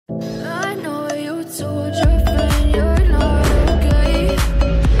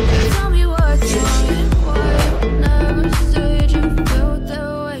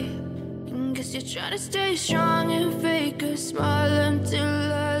stay strong and fake a smile until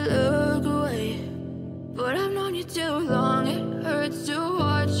I look away. But I've known you too long, it hurts to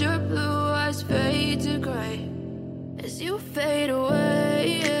watch your blue eyes fade to gray as you fade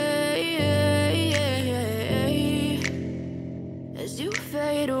away, as you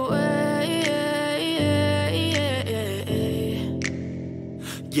fade away.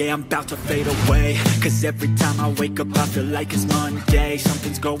 Yeah, I'm about to fade away, cause every time I wake up I feel like it's Monday.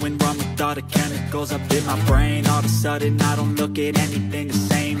 Something's going wrong with all the chemicals up in my brain. All of a sudden I don't look at anything the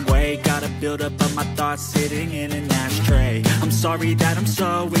same way. Gotta build up of my thoughts sitting in an ashtray. I'm sorry that I'm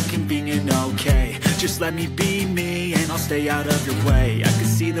so inconvenient, okay. Just let me be me and I'll stay out of your way. I can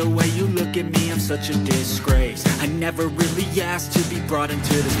see the way you look at me, I'm such a disgrace. I never really asked to be brought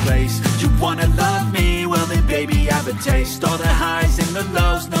into this place. You wanna love me? Well then baby I have a taste. All the highs and the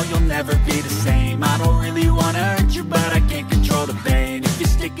lows, no you'll never be the same. I don't really wanna hurt you but I can't control the pain. If you're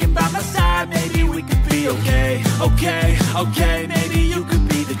sticking by my side maybe we could be okay. Okay, maybe you could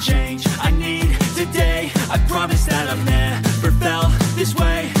be the change I need today. I promise that I've never felt this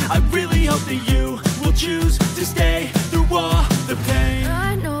way. I really hope that you will choose to stay through all the pain.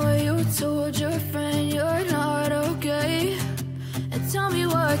 I know you told your friend you're not okay, and tell me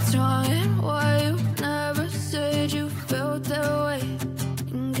what's wrong and why you never said you felt that way.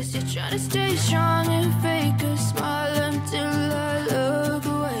 Guess you're trying to stay strong and fake a smile until I look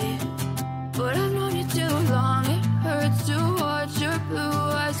away. But I've known you too long, it hurts to watch your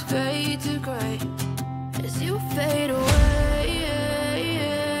blue eyes fade to gray as you fade away,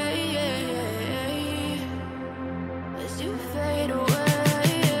 as you fade away,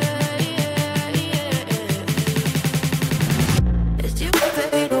 as you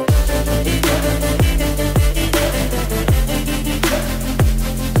fade away.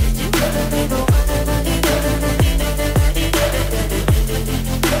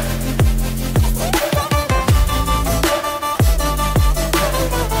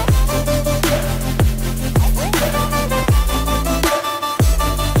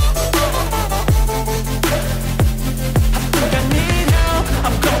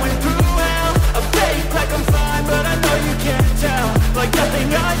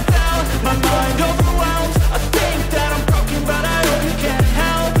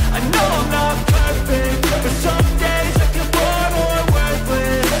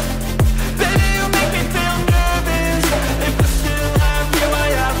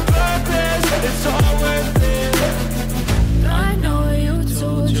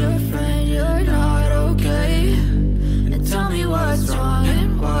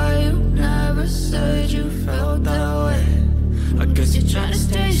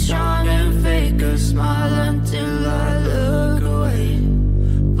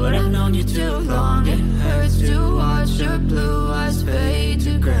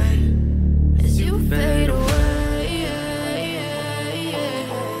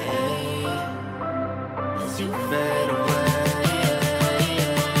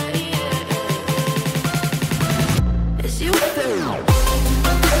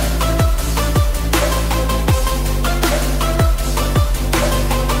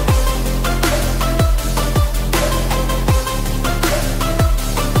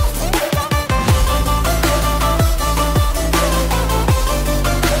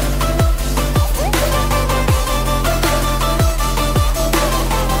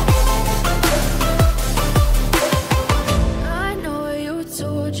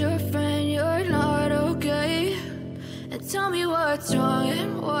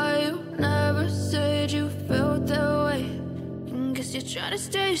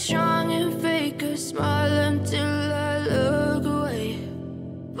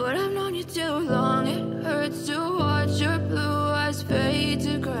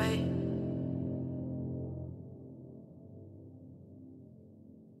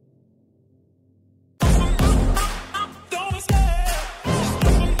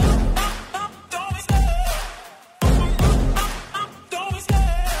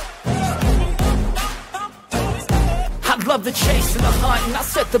 Love the chase and the hunt, and I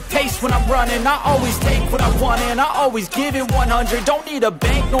set the pace when I'm running. I always take what I want and I always give it 100. Don't need a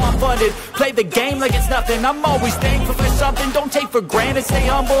bank, no I'm funded. Play the game like it's nothing. I'm always thankful for something. Don't take for granted, stay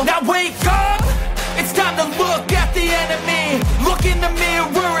humble. Now wake up! It's time to look at the enemy. Look in the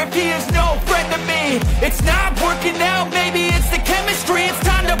mirror if he is no friend to me. It's not working out, maybe it's the chemistry. It's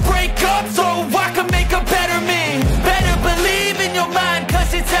time to break up so I can make a better me. Better believe in your mind,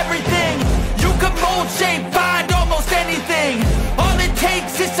 cause it's everything. You can mold, shape, find almost anything. All it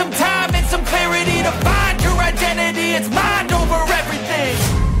takes is some time and some clarity to find your identity. It's mind over everything.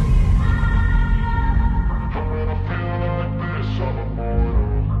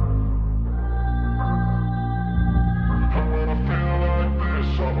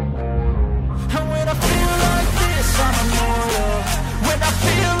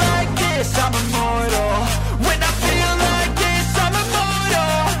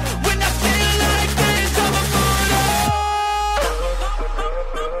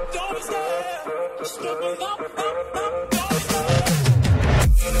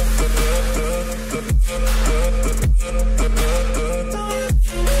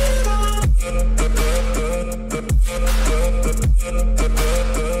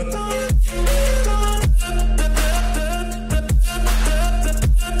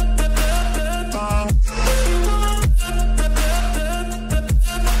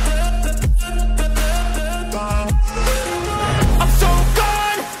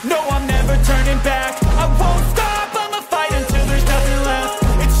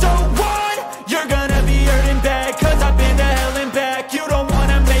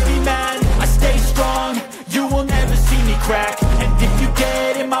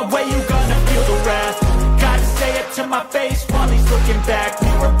 looking back.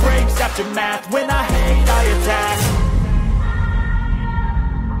 Mirror breaks after math. When I hate, I attack.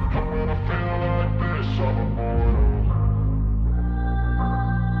 And when I feel like this, I'm immortal.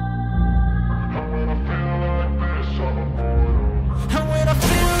 When I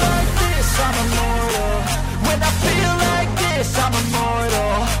feel like this, I'm immortal. When I feel like this, I'm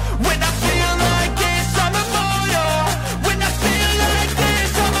immortal. When I feel like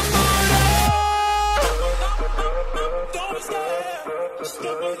this, I'm immortal. Don't be scared. Just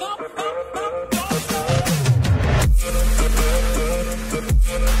give me up.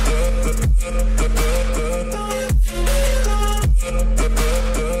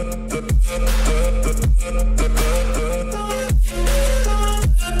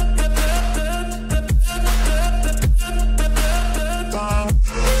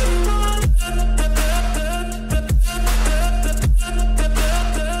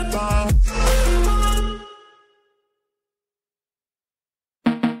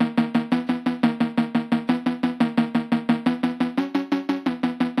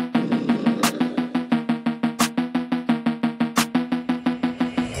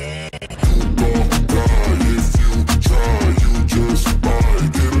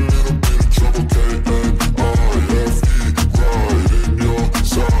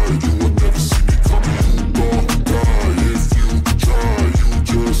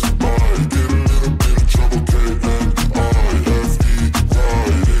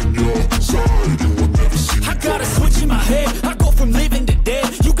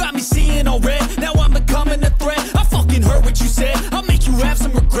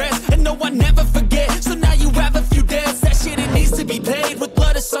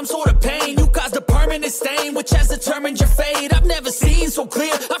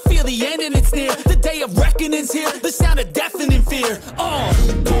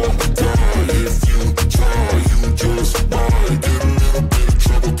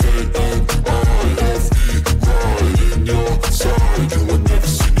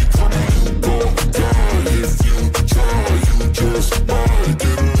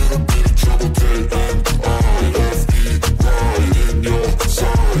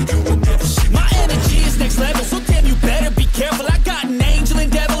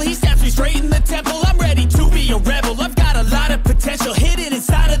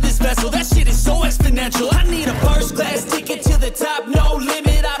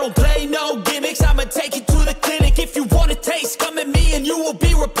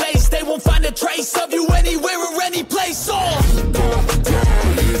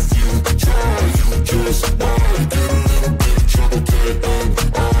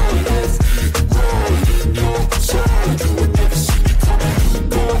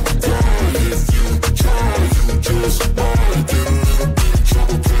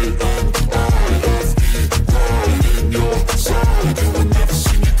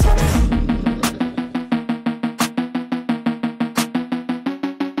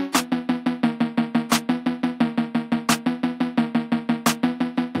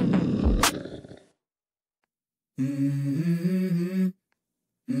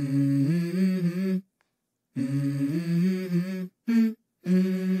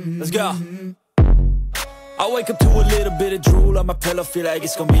 Let's go. I wake up to a little bit of drool on my pillow, feel like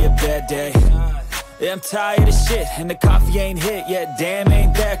it's gonna be a bad day. Yeah, I'm tired of shit, and the coffee ain't hit yet, damn,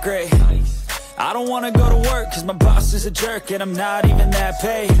 ain't that great. I don't wanna go to work, cause my boss is a jerk, and I'm not even that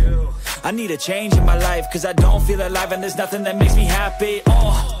paid. I need a change in my life, cause I don't feel alive, and there's nothing that makes me happy.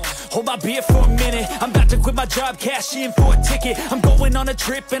 Hold my beer for a minute, I'm about to quit my job, cash in for a ticket. I'm going on a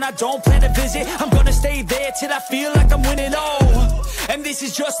trip and I don't plan to visit. I'm gonna stay there till I feel like I'm winning, and this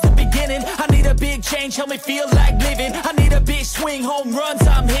is just the beginning. I need a big change, help me feel like living. I need a big swing, home runs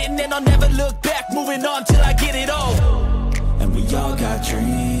I'm hitting, and I'll never look back, moving on till I get it all. And we all got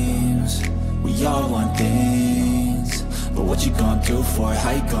dreams, we all want things, but what you gonna do for it?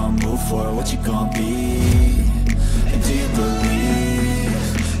 How you gonna move for it? What you gonna be? And do you believe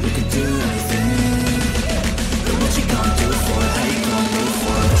you can do anything? But what you gonna do for it? How you gonna move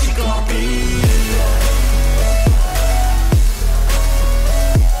for it? What you gonna be?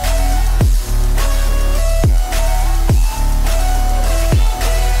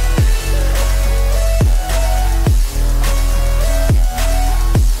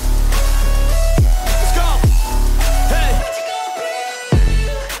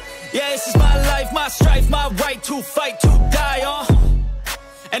 My strife, my right to fight, to die on.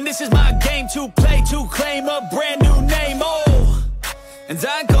 And this is my game to play, to claim a brand new name, And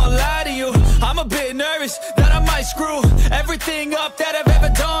I ain't gonna lie to you, I'm a bit nervous that I might screw everything up that I've ever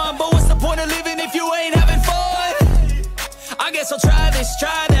done. But what's the point of living if you ain't having fun? I guess I'll try this,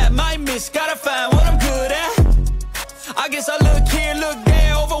 try that, might miss, gotta find what I'm good at. I guess I look here, look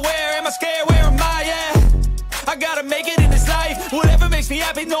there, over where am I scared, where am I at? I gotta make it in this life, whatever makes me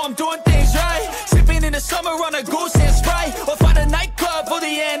happy, know I'm doing things right. Sipping in the summer on a goose and Sprite, or find a nightclub for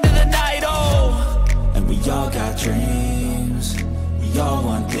the end of the night, oh. And we all got dreams, we all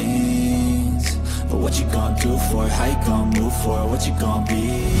want things. But what you gonna do for it, how you gonna move for it, what you gonna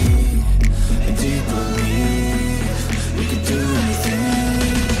be? And do you believe we can do anything?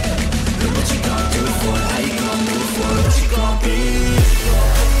 But what you gonna do for it, how you gonna move for it, what you gonna be?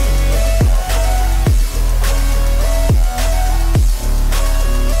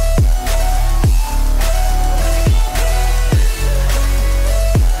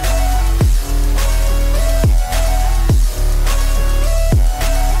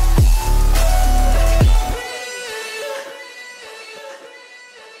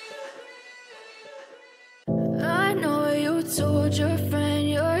 I know you told your friend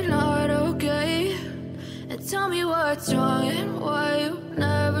you're not okay, and tell me what's wrong and why you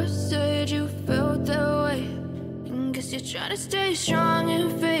never said you felt that way. And guess you're trying to stay strong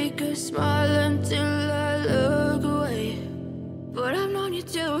and fake a smile until I look away. But I've known you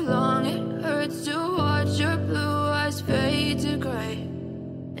too long, it hurts to watch your blue eyes fade to gray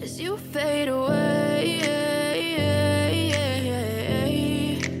as you fade away,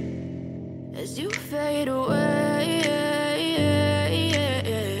 as you fade away.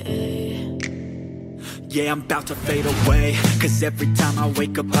 Yeah, I'm about to fade away, cause every time I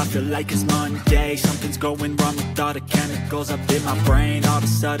wake up I feel like it's Monday. Something's going wrong with all the chemicals up in my brain. All of a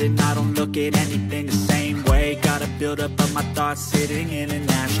sudden I don't look at anything the same way. Got a buildup of my thoughts sitting in an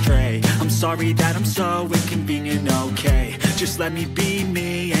ashtray. I'm sorry that I'm so inconvenient, okay. Just let me be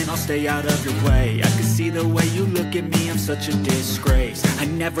me and I'll stay out of your way. I can see the way you look at me, I'm such a disgrace. I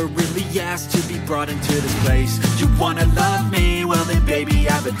never really asked to be brought into this place. You wanna love me? Well then baby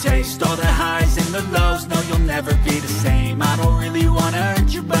have a taste. All the highs and the lows, no you'll never be the same. I don't really wanna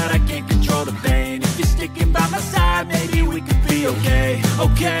hurt you but I can't control the pain. If you're sticking by my side maybe we could be okay.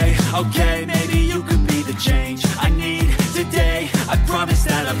 Okay, maybe you could be the change I need today. I promise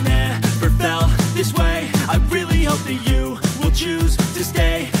that I've never felt this way. I really hope that you will choose to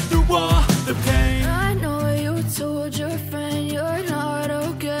stay through all the pain. I know you told your friend you're not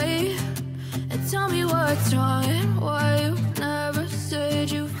okay, and tell me what's wrong and why you never said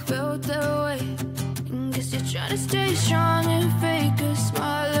you felt that way. And guess you're trying to stay strong and fake a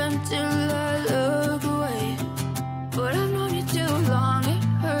smile until I look away. But I've known you too long, it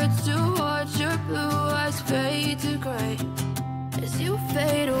hurts to watch your blue eyes fade to gray as you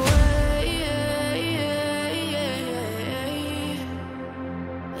fade away,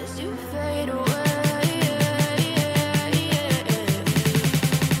 as you fade away,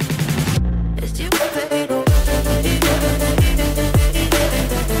 as you fade away.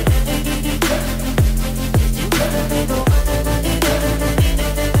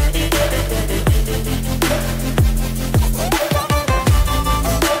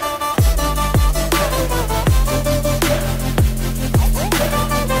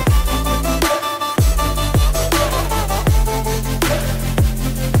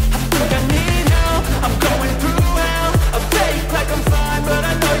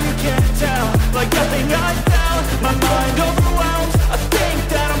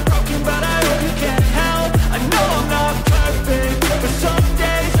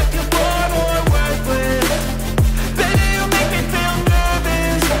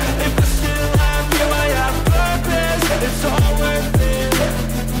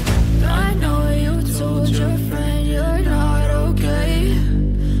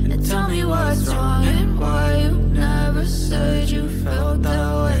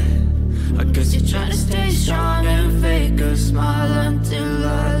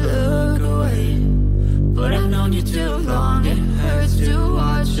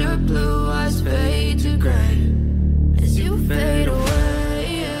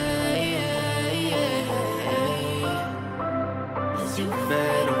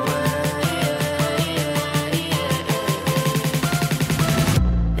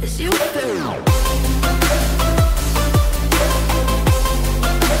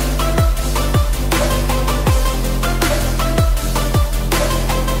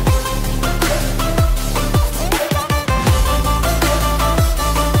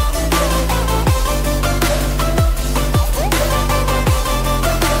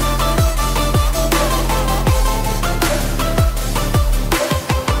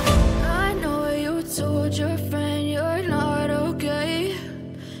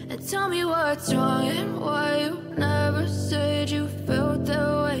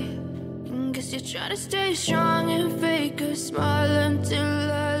 Try to stay strong and fake a smile until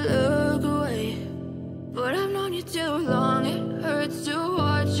I look away. But I've known you too long. hurts to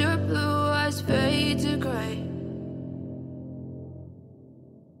watch your blue eyes fade to gray.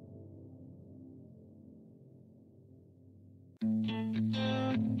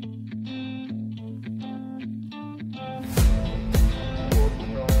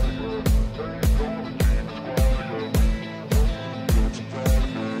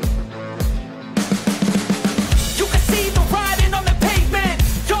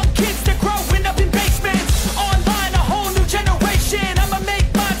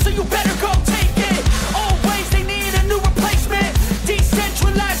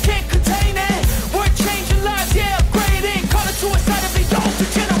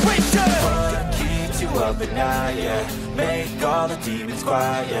 But now, yeah, make all the demons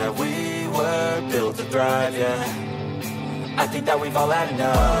quiet, yeah. We were built to thrive, yeah. I think that we've all had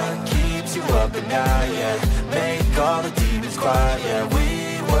enough. What keeps you up at night, yeah. Make all the demons quiet, yeah.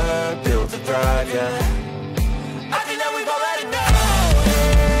 We were built to thrive, yeah. I think that we've all had enough.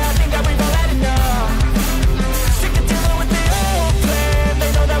 Yeah, I think that we've all had enough. Sick of dealing with the old plan.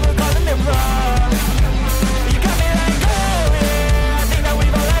 They know that we're calling it wrong. You got me like, oh yeah, I think that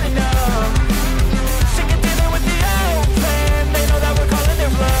we've all had enough.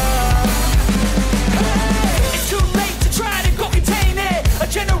 It's too late to try to go contain it. A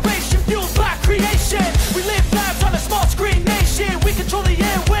generation fueled by creation. We live lives on a small screen nation. We control the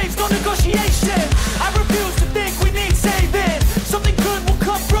airwaves, no negotiation. I refuse to think we need saving. Something good will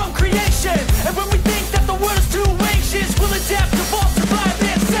come from creation. And when we think that the world is too anxious, we'll adapt, evolve, survive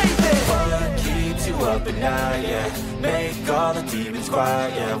and save it. What keeps you up at night, yeah. Make all the demons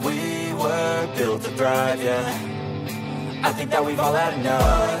quiet, yeah. We were built to thrive, yeah. I think that we've all had enough.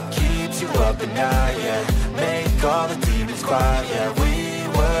 What keeps you up at night, yeah. Make all the demons quiet, yeah. We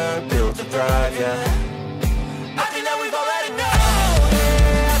were built to thrive, yeah. I think that we've all had enough.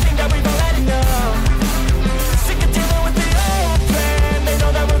 Yeah, I think that we've all had enough. Sick of dealing with the old plan. They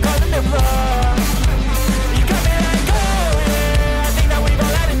know that we're calling it wrong. You got me like, oh yeah, I think that we've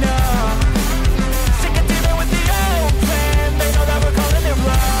all had enough. Sick of dealing with the old plan. They know that we're calling it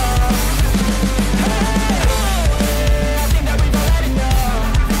wrong.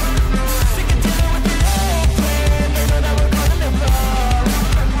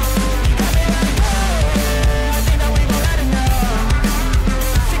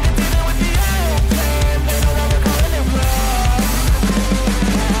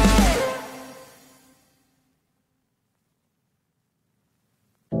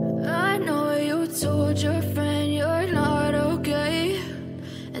 Your friend you're not okay,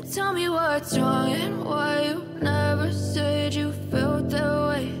 and tell me what's wrong and why you never said you felt that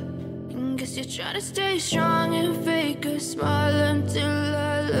way. And guess you're trying to stay strong and fake a smile until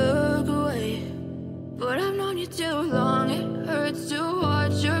I look away. But I've known you too long, it hurts to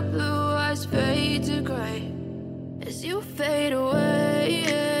watch your blue eyes fade to gray as you fade away,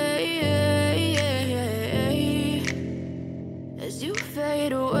 as you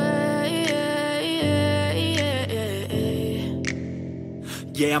fade away.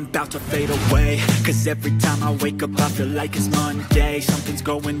 Yeah, I'm about to fade away, cause every time I wake up I feel like it's Monday. Something's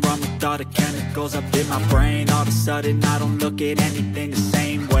going wrong with all the chemicals up in my brain. All of a sudden I don't look at anything the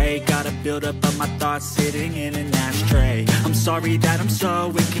same way. Gotta build up of my thoughts sitting in an ashtray. I'm sorry that I'm so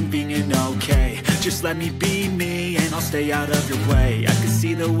inconvenient, okay. Just let me be me and I'll stay out of your way. I can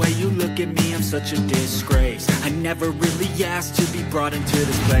see the way you look at me, I'm such a disgrace. I never really asked to be brought into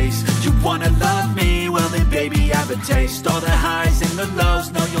this place. You wanna love me? Well then baby have a taste. All the highs and the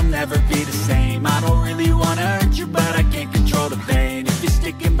lows, no you'll never be the same. I don't really wanna hurt you but I can't control the pain. If you're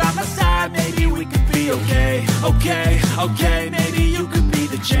sticking by my side, maybe we could be okay. Okay, maybe you could be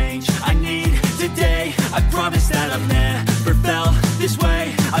the change I need today. I promise that I've never felt this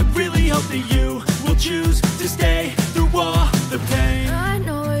way. I really hope that you will choose to stay through all the pain. I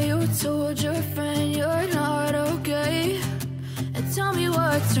know you told your friend you're not okay, and tell me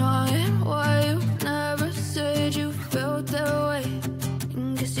what's wrong and why you never said you felt that way.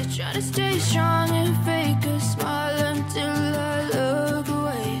 And guess you're trying to stay strong and fake a smile until I look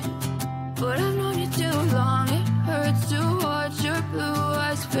away. But I've known you too long, it hurts to watch your blue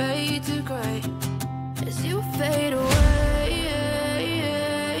eyes fade to gray as you fade away,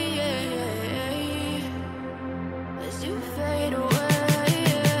 as you fade away.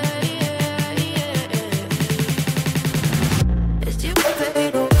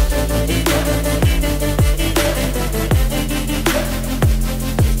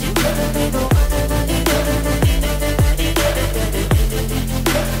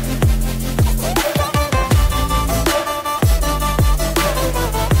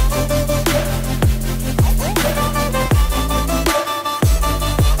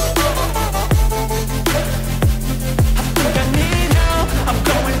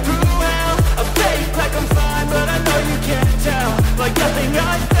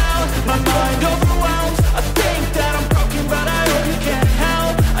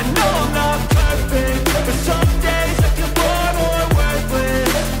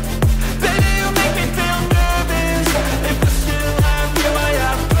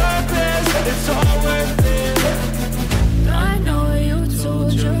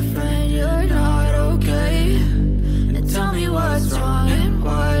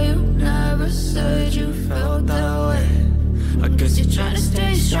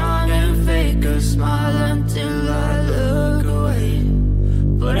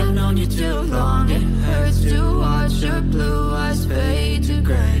 known you too long. It hurts to watch your blue eyes fade to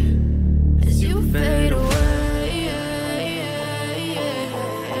gray as you fade away,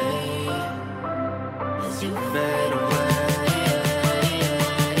 as you fade away,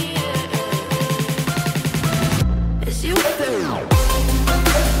 as you fade away.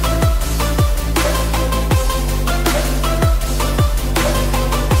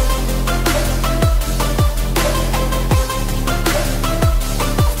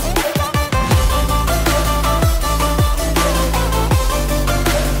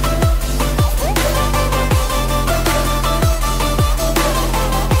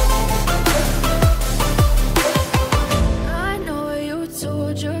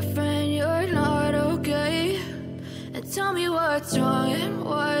 What's wrong and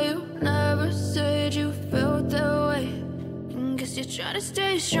why you never said you felt that way? And guess you're trying to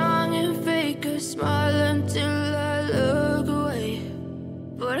stay strong and fake a smile until I look away.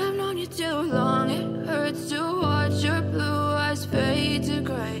 But I've known you too long, it hurts to watch your blue eyes fade to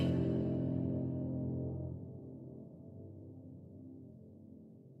gray.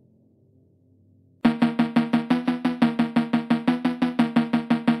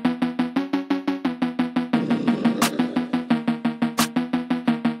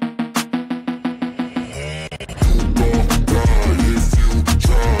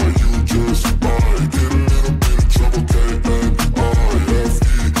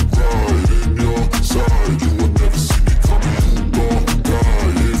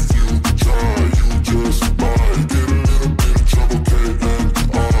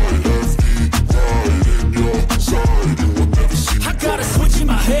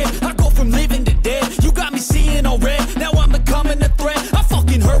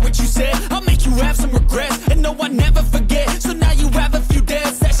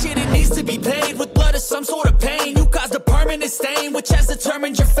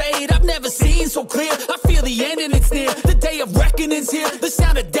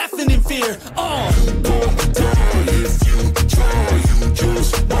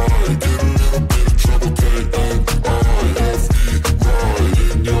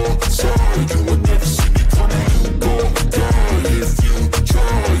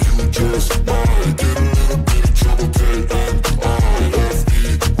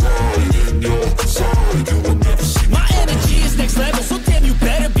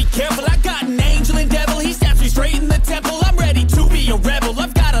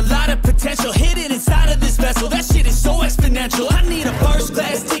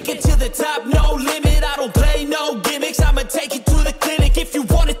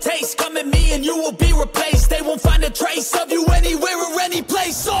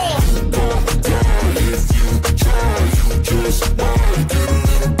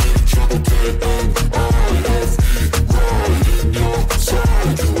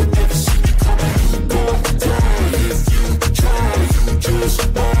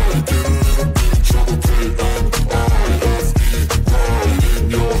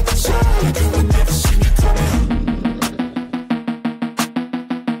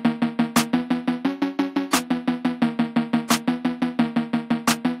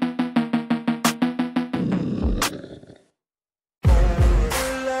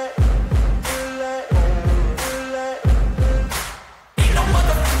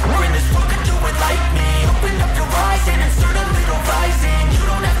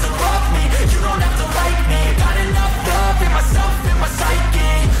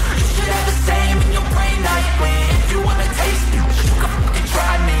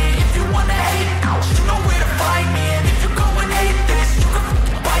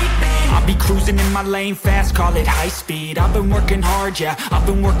 Fast, call it high speed. I've been working hard, yeah, I've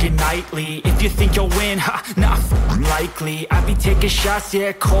been working nightly. If you think you'll win, ha, nah, likely. I be taking shots,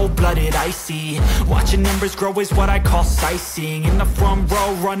 yeah, cold-blooded, icy. Watching numbers grow is what I call sightseeing. In the front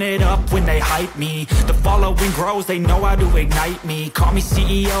row, run it up when they hype me. The following grows, they know how to ignite me. Call me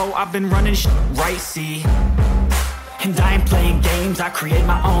CEO, I've been running right, see. And I ain't playing games, I create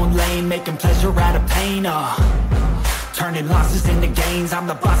my own lane, making pleasure out of pain, turning losses into gains. I'm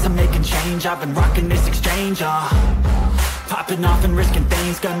the boss, I'm making change. I've been rocking this exchange, popping off and risking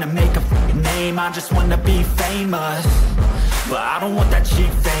things. Gonna make a fucking name. I just wanna be famous, but I don't want that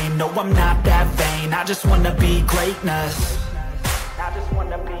cheap fame. No, I'm not that vain. I just wanna be greatness. I just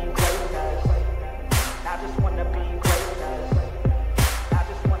wanna be greatness. I just wanna be greatness. I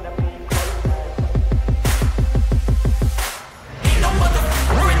just wanna be greatness. Ain't no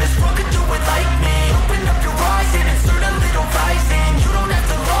motherfucker in this world could do it like me. Open up your eyes and insert a little rising. You don't have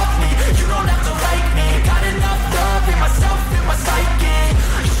to love me, you don't have to like me. Got enough love in myself, in my psyche.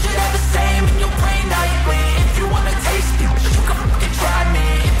 You should have the same in your brain nightly. If you wanna taste it, you can fucking try me.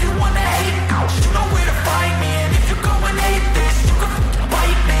 If you wanna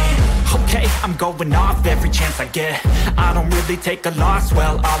going off every chance I get. I don't really take a loss,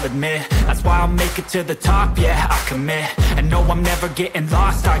 well, I'll admit. That's why I'll make it to the top, yeah, I commit. And no, I'm never getting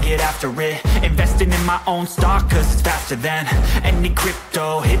lost, I get after it. Investing in my own stock, cause it's faster than any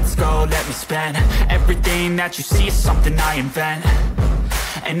crypto hits go, let me spend. Everything that you see is something I invent,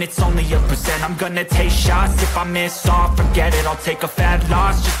 and it's only a percent. I'm gonna take shots, if I miss all, forget it. I'll take a fat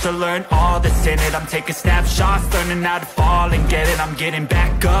loss just to learn all that's in it. I'm taking snapshots, learning how to fall and get it. I'm getting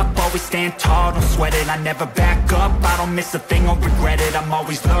back up, always stand tall, don't sweat it. I never back up, I don't miss a thing or regret it. I'm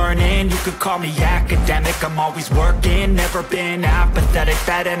always learning, you could call me academic. I'm always working, never been apathetic.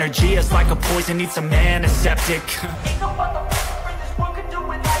 That energy is like a poison, needs some antiseptic. Ain't no motherfucker in this world could do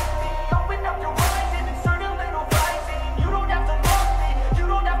it like me. Open up your eyes and insert a little rising. You don't have to love me, you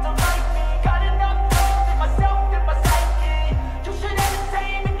don't have to like me. Got enough love in myself and my psyche. You should have the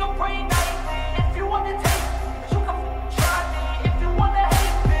same in your brain nightly. If you want to take me, you can try me. If you want to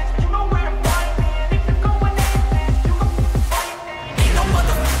hate this, you know where to find me. And if you're going hate this, you can fight me. Ain't no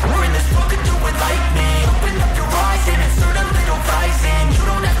motherfucker in this world could do it like me. Open up your eyes and insert a little rising. You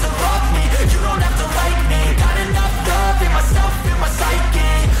don't have to love me, you don't have to like me. Got enough love in my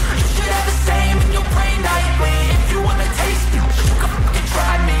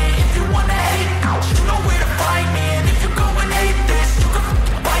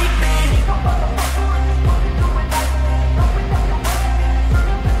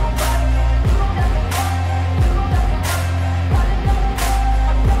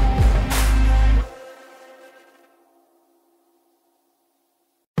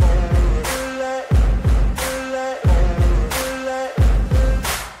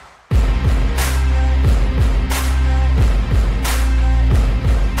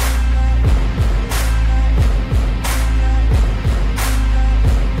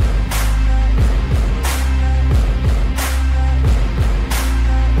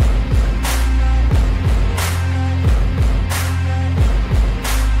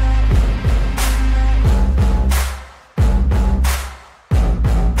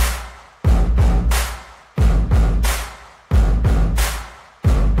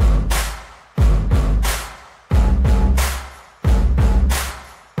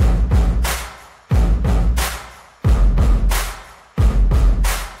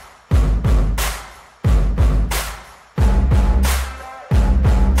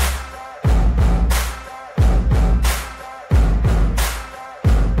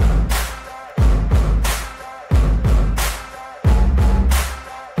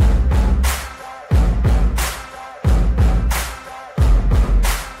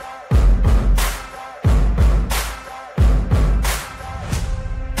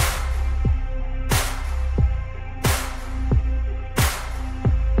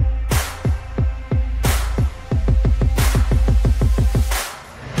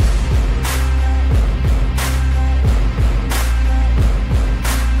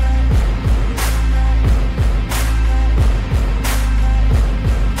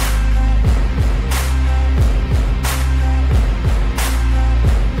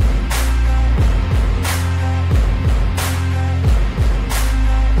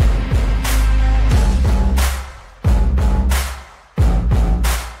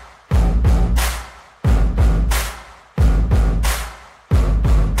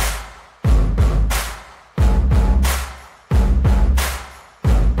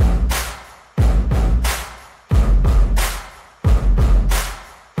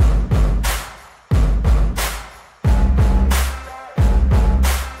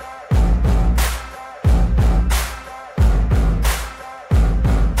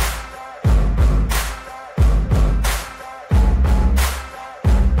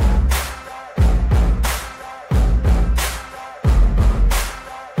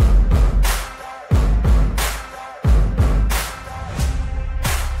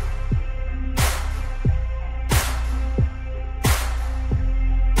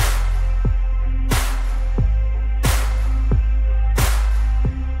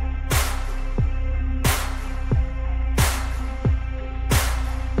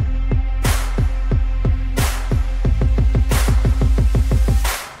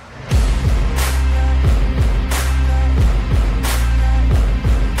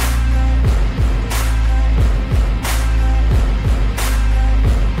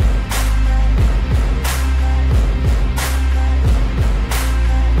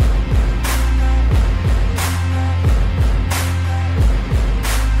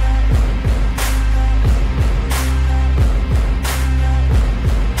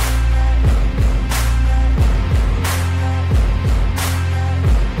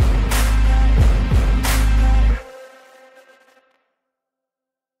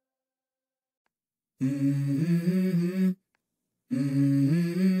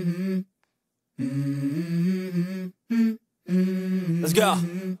Let's go.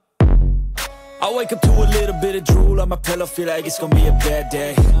 I wake up to a little bit of drool on my pillow, feel like it's gonna be a bad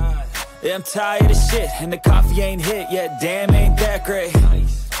day. Yeah, I'm tired of shit, and the coffee ain't hit yet, damn, ain't that great.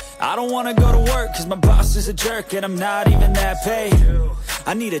 I don't wanna go to work, cause my boss is a jerk, and I'm not even that paid.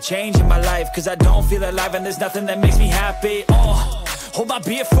 I need a change in my life, cause I don't feel alive, and there's nothing that makes me happy. Hold my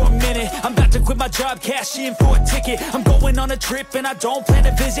beer for a minute, I'm about to quit my job, cash in for a ticket. I'm going on a trip and I don't plan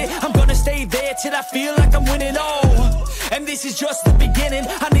to visit. I'm gonna stay there till I feel like I'm winning, and this is just the beginning.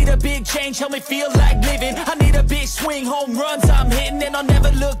 I need a big change, help me feel like living. I need a big swing, home runs I'm hitting, and I'll never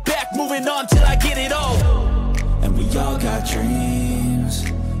look back, moving on till I get it all. And we all got dreams,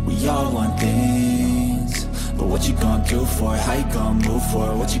 we all want things, but what you gonna do for it? How you gonna move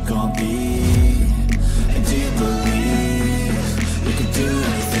for it? What you gonna be? And do you believe you can do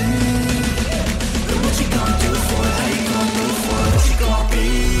anything? But what you gonna do for it? How you gonna move for it? What you gonna be?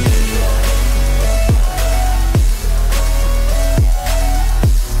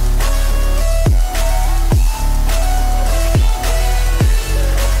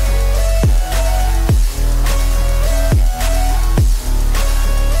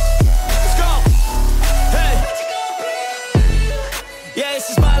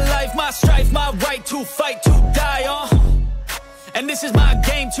 Strife, my right to fight, to die on. And this is my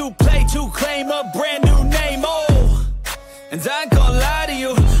game to play, to claim a brand new name, And I ain't gonna lie to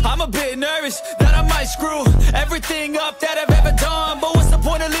you, I'm a bit nervous that I might screw everything up that I've ever done. But what's the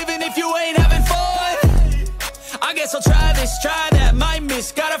point of living if you ain't having fun? I guess I'll try this, try that, might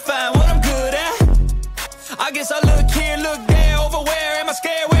miss, gotta find what I'm good at. I guess I look here, look there, over where am I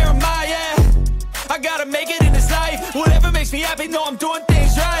scared, where am I at? I gotta make it in this life, whatever makes me happy, know I'm doing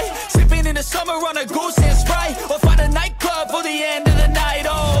things right. Sipping in the summer on a goose and Sprite, or find a nightclub for the end of the night,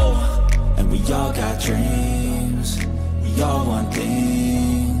 And we all got dreams, we all want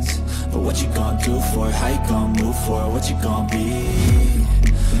things, but what you gonna do for it? How you gonna move for it? What you gonna be?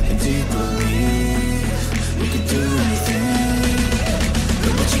 And do you believe you can do anything?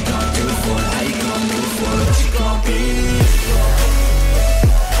 But what you gonna do for it? How you gonna move for it? What you gonna be?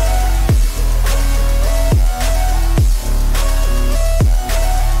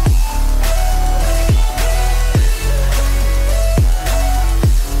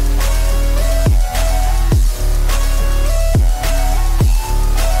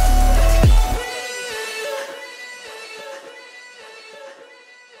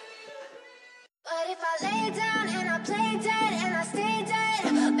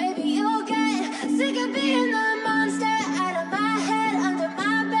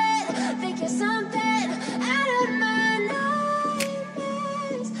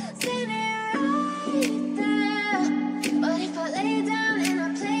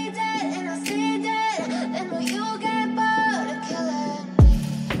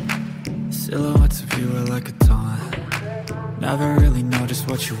 Silhouettes of you are like a taunt. Never really know just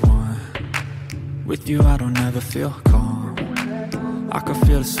what you want. With you I don't ever feel calm. I can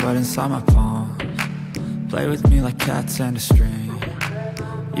feel the sweat inside my palm. Play with me like cats and a string.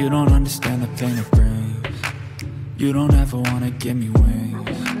 You don't understand the pain it brings. You don't ever wanna give me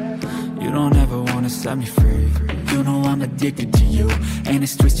wings. You don't ever wanna set me free. You know I'm addicted to you, and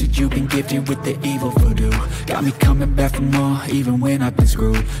it's twisted, you've been gifted with the evil voodoo. Got me coming back for more, even when I've been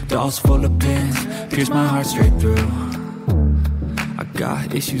screwed. Dolls full of pins, pierce my heart straight through. I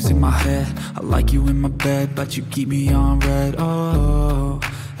got issues in my head, I like you in my bed, but you keep me on red,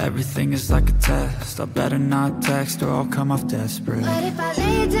 everything is like a test, I better not text or I'll come off desperate. But if I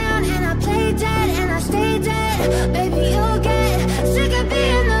lay down and I play dead and I stay dead, baby you'll get sick of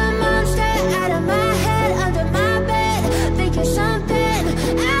being the monster out of my head, under my bed, thinking something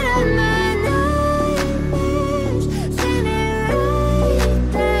out of my nightmares, standing right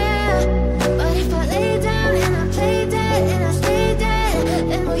there. But if I lay down and I play dead and I stay dead,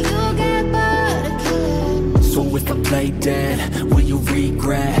 then will you get bored of killing? So if I play dead, will you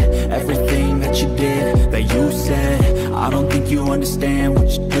regret everything that you did, that you said? I don't think you understand what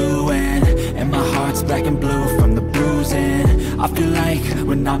you're doing, and my heart's black and blue from the bruising. I feel like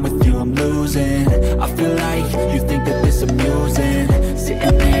when I'm with you I'm losing. I feel like you think